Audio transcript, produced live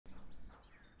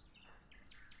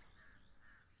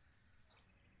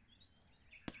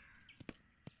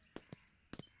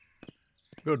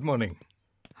Good morning.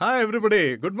 Hi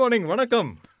everybody. Good morning.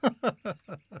 Vanakkam.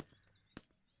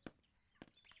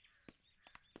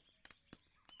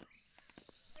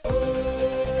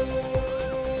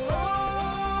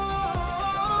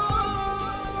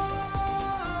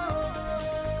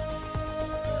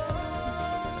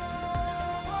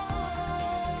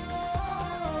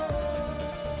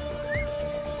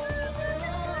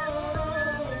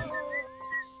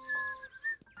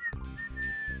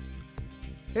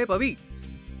 Hey, Pavi.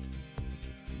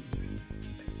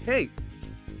 Hey.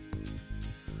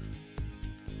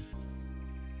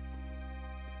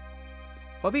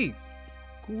 Pavi.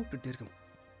 கூப்பிட்டுட்டே இருக்க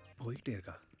போயிட்டே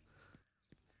இருக்கா.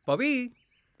 பவி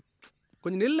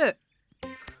கொஞ்சம் நில்லு.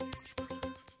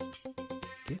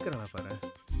 கேட்கறானா பாரு.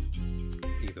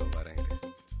 இதோ வரேன்.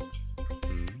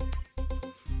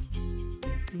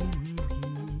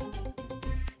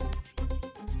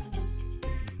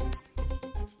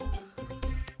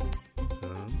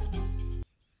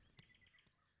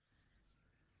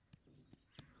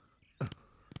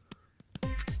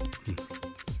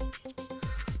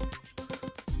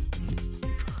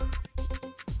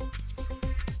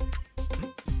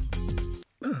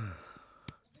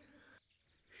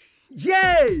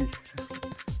 Yay!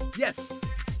 Yes!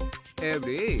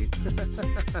 எப்படி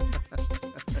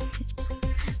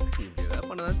இதெல்லாம்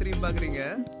பண்ணதான் திரும்பி பார்க்குறீங்க.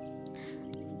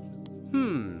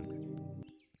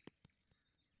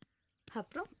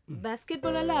 அப்புறம் பாஸ்கெட்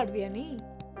பால் எல்லாம் ஆடுவியா நீ?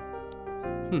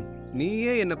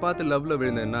 நீயே என்னை பார்த்து லவ்ல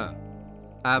விழுந்தேன்னா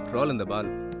ஆஃப்டர் ஆல் இந்த பால்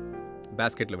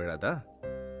பாஸ்கெட்ல விழாதா?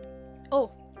 ஓ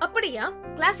அப்படியா?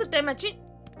 கிளாஸுக்கு டைம் ஆச்சு,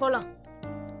 போலாம்.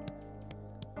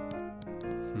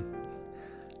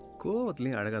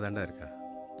 கோவத்துலயும் அழகா தாண்டா இருக்கா.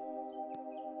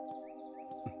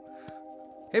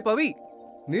 ஏ பவி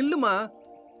நில்லுமா.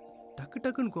 டக்கு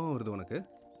டக்குன்னு கோவம் வருது உனக்கு.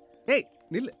 ஏய்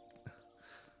நில்லு.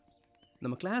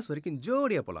 நம்ம கிளாஸ் வரைக்கும்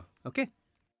ஜோடியா போலாம். Okay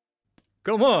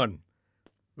Come on.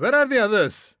 Where are the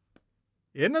others?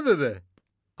 என்னது இது?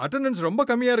 அட்டெண்டன்ஸ் ரொம்ப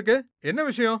கம்மியா இருக்கு. என்ன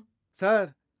விஷயம்? சார்,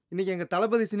 இன்னைக்கு எங்க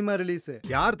தளபதி சினிமா ரிலீஸ்.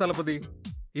 யார் தளபதி?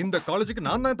 இந்த காலேஜுக்கு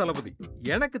நான் தான் தளபதி.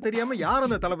 எனக்கு தெரியாம யார்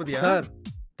அந்த தளபதியா? சார்,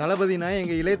 தளபதினா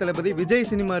எங்க இளைய தளபதி விஜய்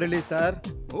சினிமா ரிலீஸ் சார்.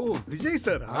 ஓ விஜய்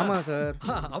சார். ஆமா சார்.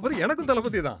 அவர் எனக்கும்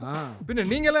தளபதி தான். பின்ன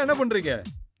நீங்க எல்லாம் என்ன பண்றீங்க?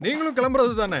 நீங்களும்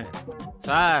கிளம்புறது தானே?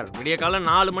 சார் விடிய காலம்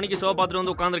 4 மணிக்கு ஷோ பார்த்துட்டு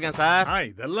வந்து உட்காந்துருக்கேன் சார்.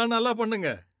 இதெல்லாம் நல்லா பண்ணுங்க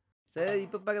சார்.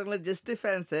 இப்ப பாக்குறவங்கள ஜஸ்ட்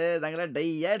ஃபேன்ஸ், நாங்களா die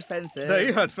hard fans. Die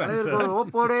hard fans.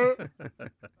 ஓப்போடே.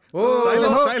 ஓ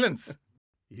சைலன்ஸ் சைலன்ஸ்.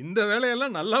 இந்த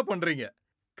வேலையெல்லாம் நல்லா பண்றீங்க.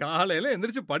 காலையில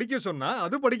எந்திரிச்சு படிக்க சொன்னா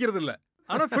அது படிக்கிறது இல்ல,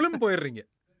 ஆனா ஃபிலிம் போயிடுறீங்க.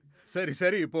 சரி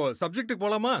சரி, இப்போ சப்ஜெக்ட்டுக்கு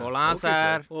போலாமா? போலாம்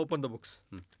சார். ஓபன் தி புக்ஸ்.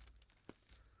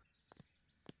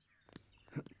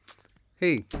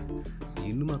 ஹே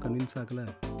இன்னுமா கன்வின்ஸ் ஆகல?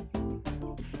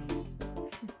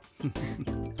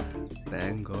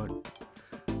 Thank God.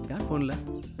 யார் ஃபோன்ல?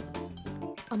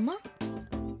 அம்மா.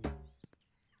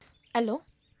 ஹலோ.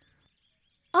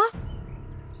 ஆ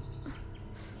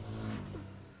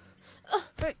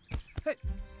ஹே ஹே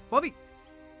பவி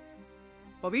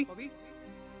பவி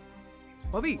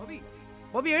பவி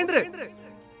பவி எழுந்திரு.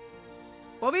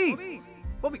 பவி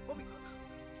பவி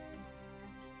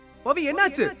பவி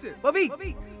என்னாச்சு? பவி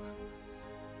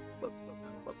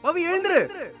பவி எழுந்திரு.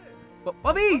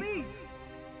 பவி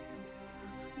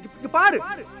இங்க பாரு.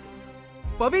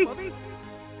 பவி பவி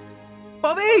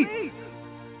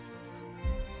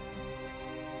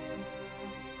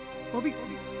பவி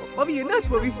பவி என்னாச்சு?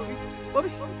 பவி பவி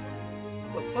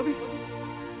பவி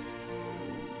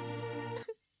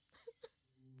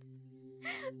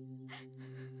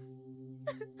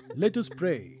Let us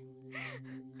pray.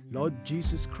 Lord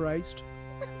Jesus Christ,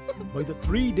 by the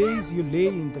 3 days you lay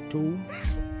in the tomb,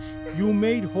 you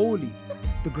made holy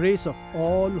the grace of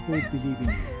all who believe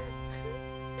in you.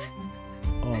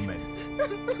 Amen.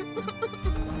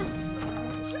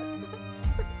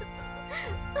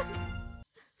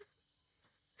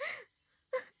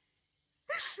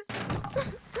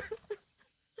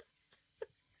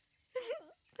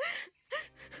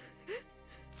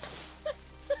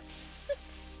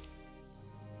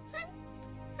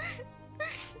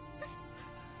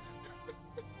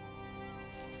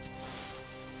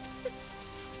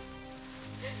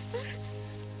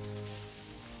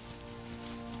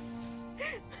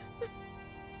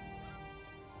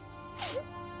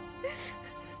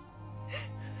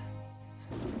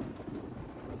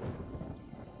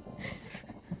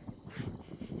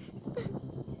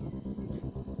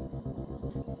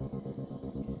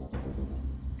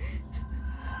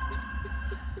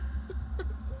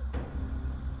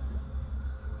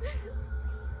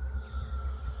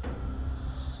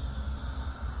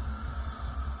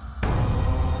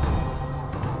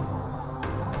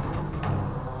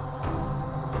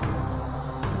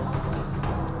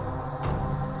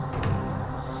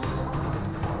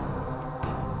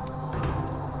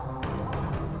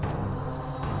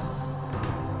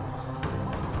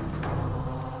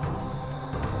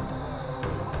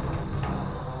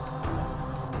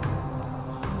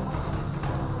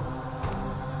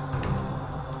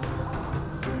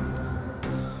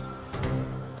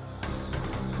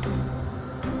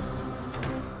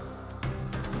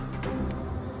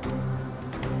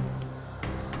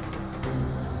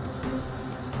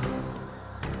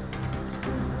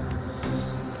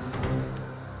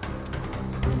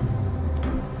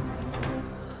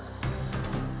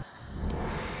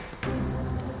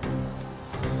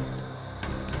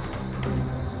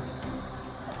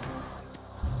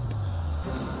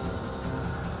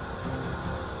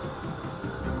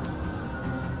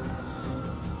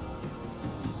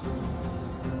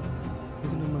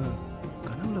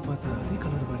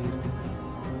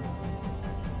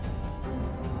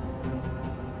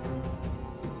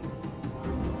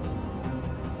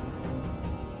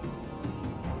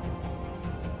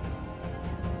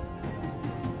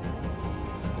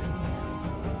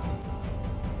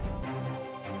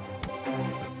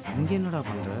 இங்கே என்னடா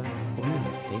பண்ணுற? ஒன்றும்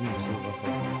இல்லை, டைம் ஆச்சு.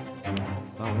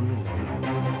 ஒன்றும் இல்லை.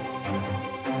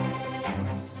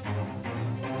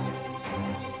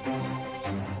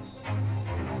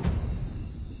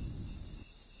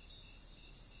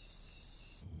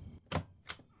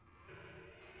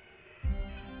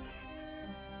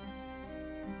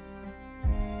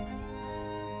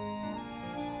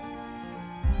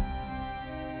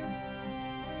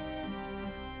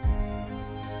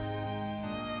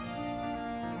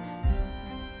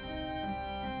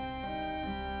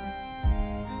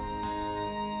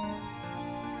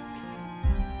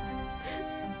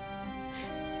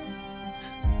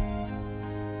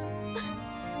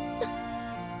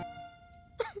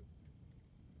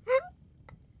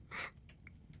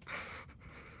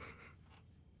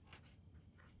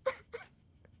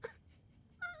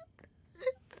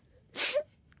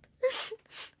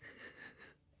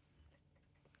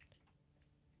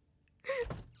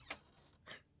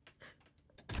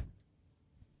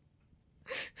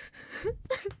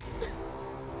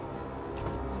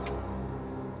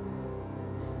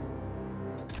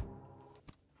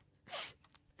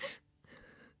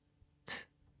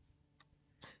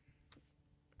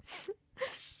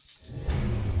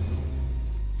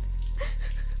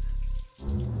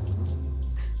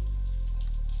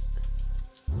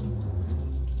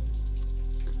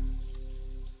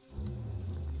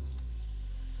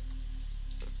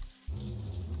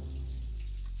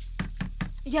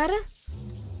 யாரு?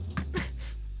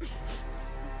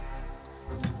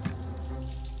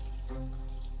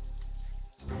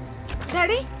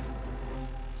 Daddy,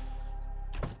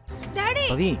 daddy.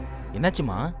 பவி,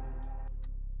 என்னாச்சுமா?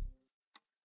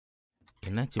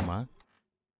 என்னாச்சுமா?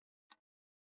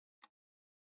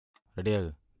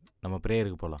 ரெடியாகு, நம்ம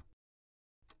ப்ரேயருக்கு போகலாம்.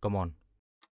 கமான்.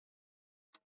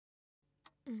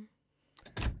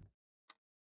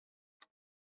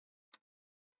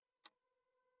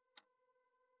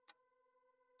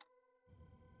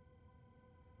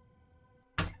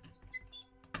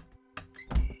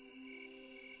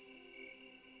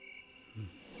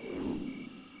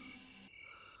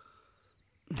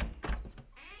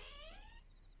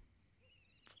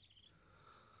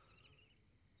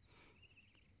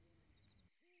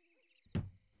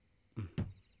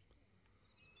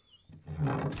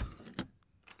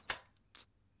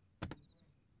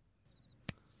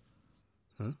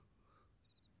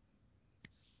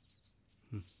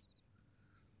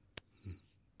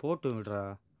 போட்டு விடுறா.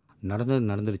 நடந்தது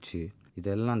நடந்துருச்சு.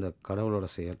 இதெல்லாம் அந்த கடவுளோட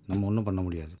செயல். நம்ம ஒன்றும் பண்ண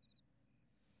முடியாது.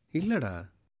 இல்லடா,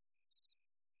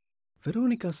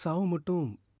 வெரோனிகா சாவு மட்டும்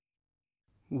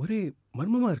ஒரே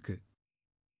மர்மமா இருக்கு.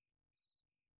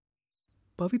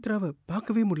 பவித்ராவை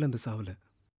பார்க்கவே முடியல அந்த சாவுல.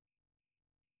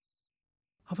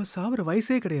 அவ சாவுற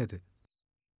வயசே கிடையாது.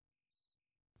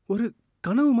 ஒரு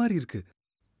கனவு மாதிரி இருக்கு.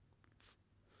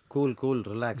 Cool cool,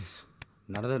 relax.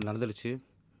 நடந்தது நடந்துருச்சு.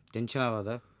 டென்ஷன்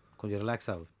ஆகாத, கொஞ்சம்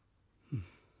ரிலாக்ஸ் ஆகு.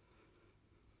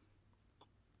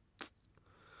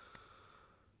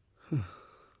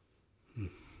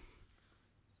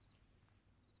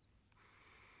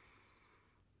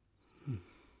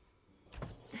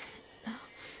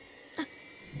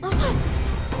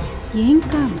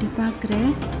 ஏங்கா அப்படி பார்க்குற?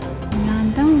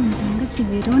 நான் தான் உன் தங்கச்சி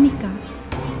வெரோனிகா.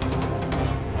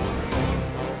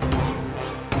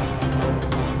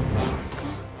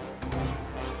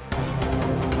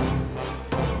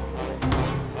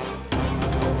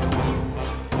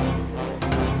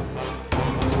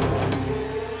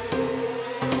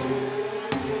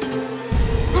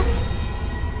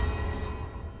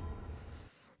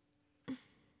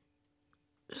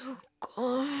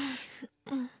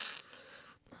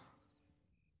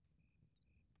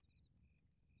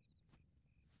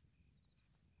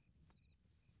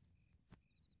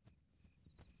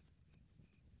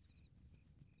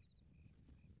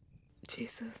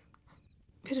 Jesus,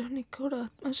 வெரோனிகாவோட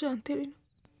ஆத்மா சாந்தி அடையணும்.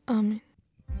 ஆமென்.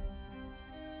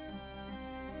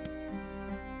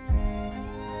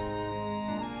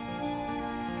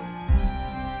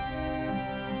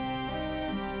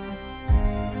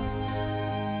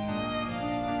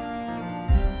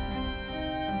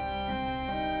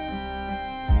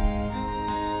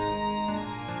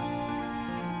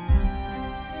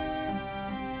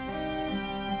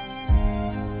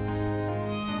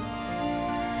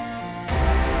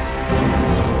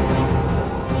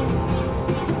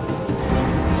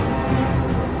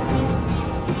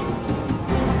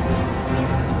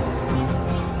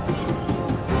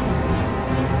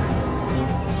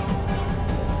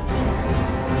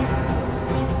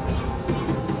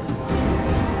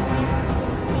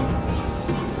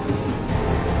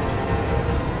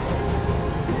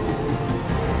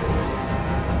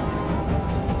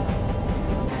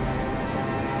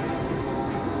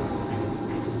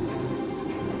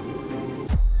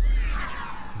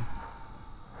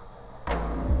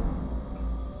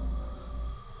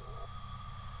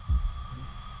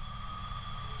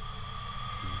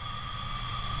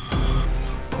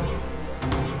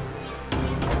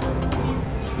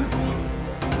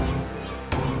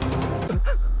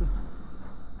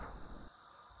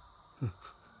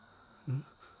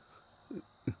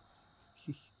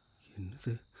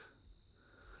 என்னது?